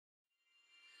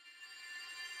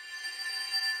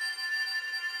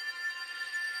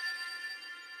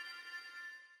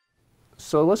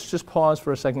so let's just pause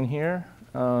for a second here.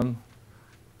 So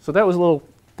that was a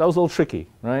little tricky,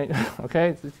 right?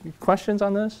 Okay, questions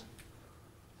on this?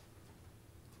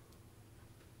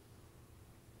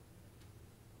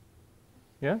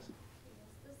 Yes? What's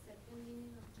the second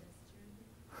meaning of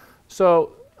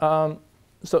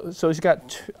gesture? So he's got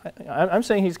two, I'm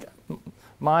saying he's got,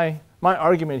 my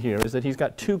argument here is that he's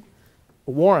got two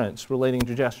warrants relating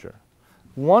to gesture.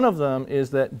 One of them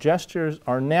is that gestures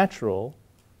are natural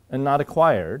and not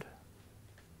acquired,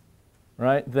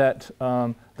 right? That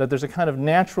there's a kind of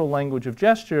natural language of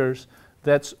gestures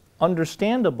that's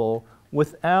understandable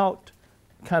without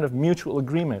kind of mutual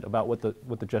agreement about what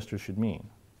the gesture should mean,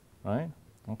 right?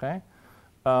 Okay.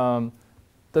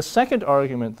 The second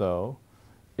argument, though,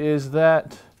 is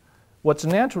that what's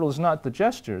natural is not the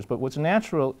gestures, but what's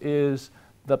natural is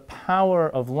the power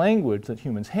of language that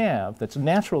humans have that's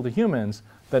natural to humans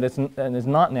and is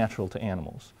not natural to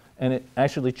animals. And it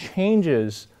actually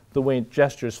changes the way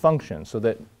gestures function, so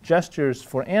that gestures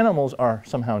for animals are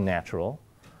somehow natural,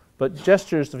 but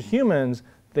gestures to humans,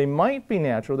 they might be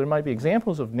natural. There might be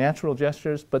examples of natural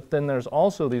gestures, but then there's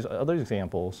also these other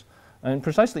examples, and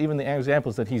precisely even the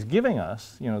examples that he's giving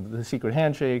us, you know, the secret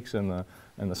handshakes and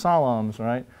the salams,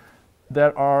 right,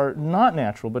 that are not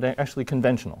natural but actually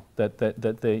conventional,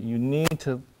 that you need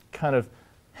to kind of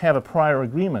have a prior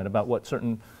agreement about what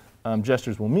certain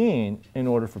gestures will mean in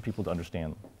order for people to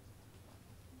understand them.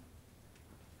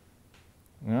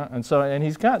 Yeah, and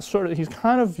he's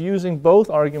kind of using both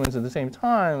arguments at the same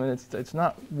time, and it's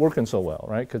not working so well,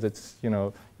 right? Because it's, you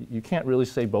know, you can't really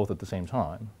say both at the same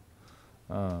time,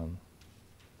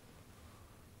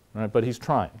 right? But he's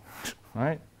trying,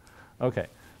 right? Okay,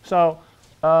 so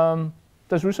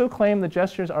does Rousseau claim that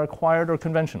gestures are acquired or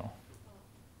conventional?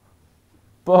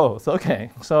 Both. Okay.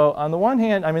 So on the one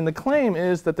hand, I mean, the claim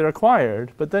is that they're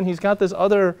acquired, but then he's got this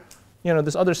other, you know,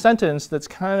 this other sentence that's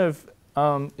kind of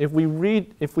if we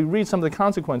read some of the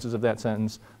consequences of that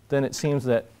sentence, then it seems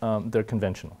that they're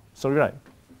conventional. So you're right,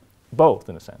 both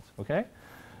in a sense. Okay.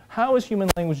 How is human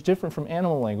language different from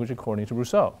animal language according to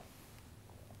Rousseau?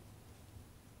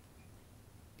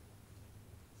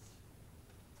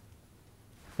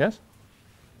 Yes?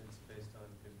 It's based on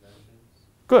conventions.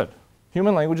 Good.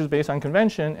 Human language is based on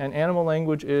convention, and animal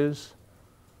language is?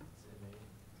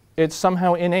 It's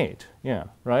somehow innate. Yeah,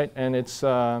 right. And it's,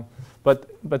 but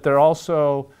they're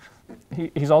also,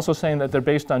 he's also saying that they're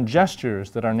based on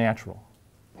gestures that are natural.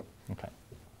 Okay,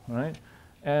 all right.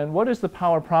 And what is the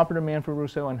power proper to man for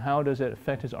Rousseau, and how does it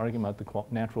affect his argument about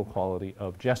the natural quality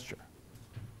of gesture?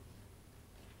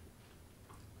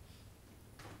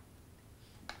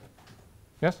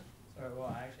 Yes? Sorry,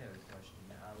 well, I actually have a question.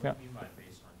 What do you mean by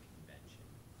based on convention?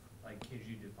 Like, could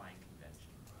you define convention?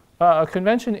 A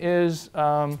convention is,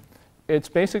 it's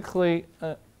basically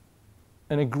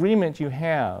an agreement you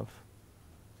have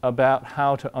about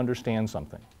how to understand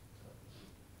something,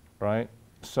 right?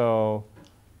 So,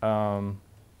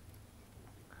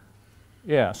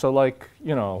 yeah, so like,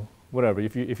 you know, whatever.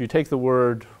 If you take the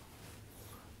word,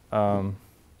 I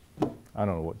don't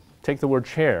know what, take the word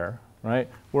chair, right?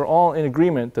 We're all in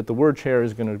agreement that the word chair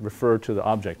is going to refer to the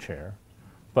object chair,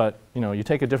 but you know, you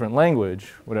take a different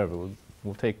language, whatever.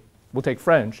 We'll take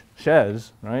French,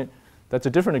 chaise, right? That's a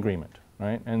different agreement,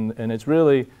 right? And it's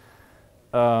really,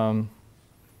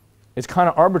 it's kind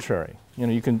of arbitrary. You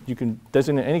know, you can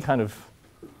designate any kind of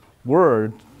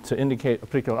word to indicate a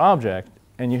particular object,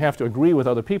 and you have to agree with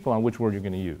other people on which word you're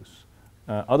going to use.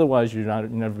 Otherwise, you'll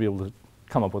never be able to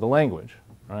come up with a language,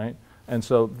 right? And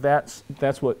so that's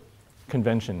what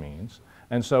convention means.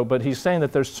 And so, but he's saying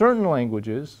that there's certain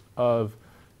languages of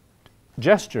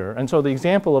gesture, and so the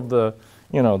example of the,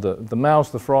 you know, the mouse,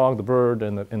 the frog, the bird,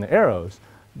 and the arrows,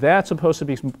 that's supposed to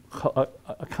be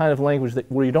a kind of language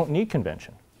where you don't need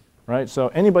convention, right? So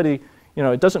anybody, you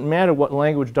know, it doesn't matter what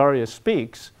language Darius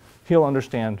speaks, he'll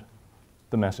understand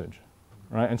the message,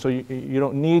 right? And so you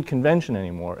don't need convention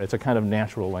anymore. It's a kind of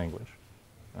natural language,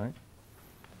 right?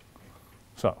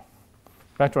 So,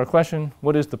 back to our question,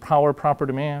 what is the power proper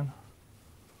to man?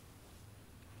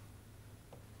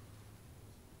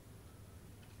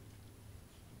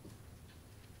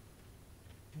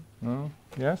 No?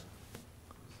 Yes? Is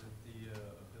it the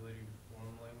ability to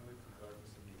form language regardless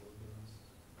of the organs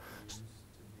used to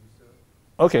do so?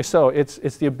 Okay, so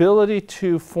it's the ability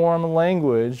to form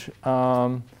language,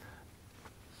 and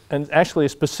actually a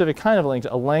specific kind of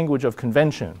language, a language of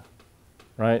convention,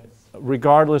 right?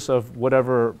 Regardless of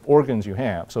whatever organs you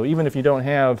have. So even if you don't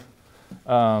have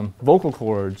vocal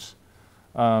cords,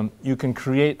 you can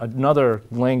create another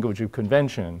language of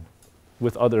convention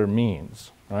with other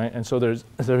means, right? And so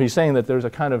he's saying that there's a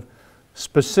kind of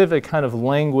specific kind of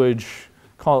language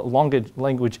call it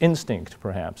language instinct,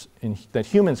 perhaps, that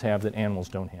humans have that animals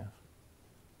don't have.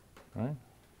 Right?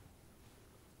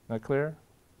 That clear?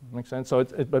 Makes sense? So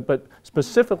but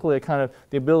specifically a kind of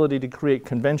the ability to create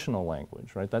conventional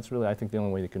language, right? That's really, I think, the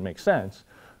only way that can make sense,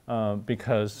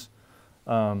 because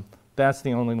that's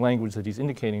the only language that he's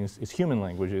indicating is human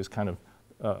language, is kind of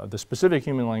the specific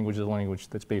human language is a language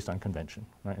that's based on convention,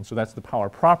 right? And so that's the power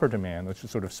proper to man, which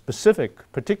is sort of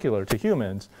specific, particular to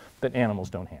humans, that animals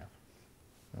don't have.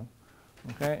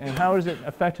 Okay, and how does it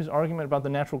affect his argument about the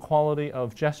natural quality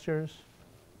of gestures?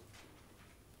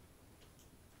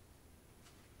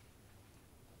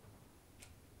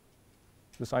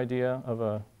 This idea of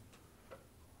a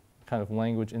kind of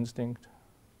language instinct.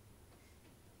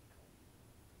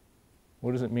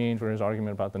 What does it mean for his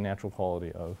argument about the natural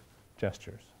quality of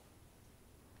gestures?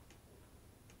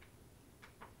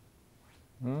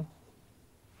 Come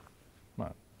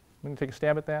on. We can take a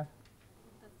stab at that?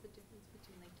 That's the difference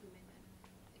between like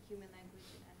human language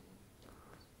and animal.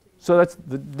 So that's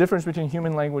the difference between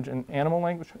human language and animal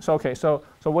language? So okay, so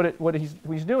what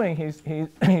he's doing,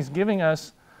 he's giving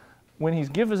us, when he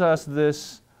gives us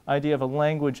this idea of a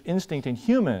language instinct in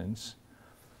humans,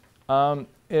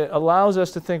 it allows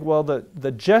us to think, well,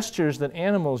 the gestures that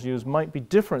animals use might be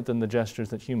different than the gestures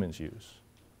that humans use,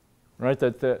 right?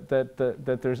 That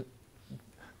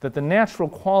the natural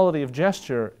quality of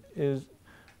gesture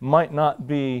might not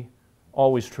be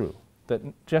always true. That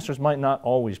gestures might not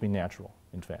always be natural,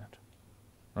 in fact,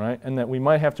 right? And that we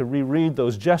might have to reread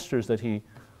those gestures that he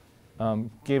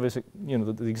gave us,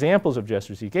 the examples of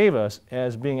gestures he gave us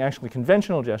as being actually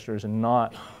conventional gestures and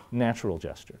not natural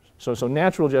gestures. So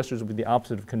natural gestures would be the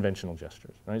opposite of conventional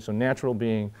gestures, right? So natural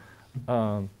being,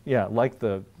 like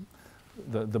the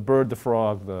bird, the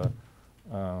frog, the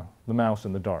mouse,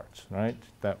 and the darts, right?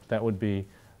 That would be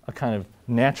a kind of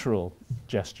natural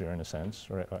gesture in a sense,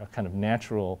 or a kind of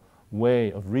natural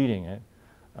way of reading it,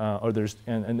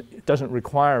 and it doesn't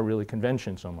require really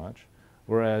convention so much.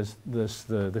 Whereas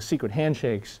the secret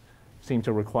handshakes seem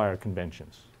to require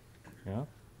conventions. Yeah?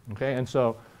 Okay, and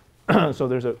so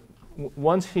so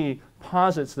once he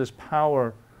posits this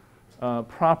power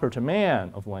proper to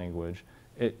man of language,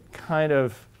 it kind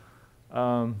of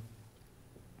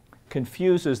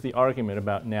confuses the argument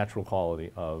about natural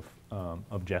quality of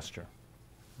gesture,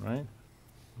 right?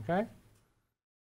 Okay.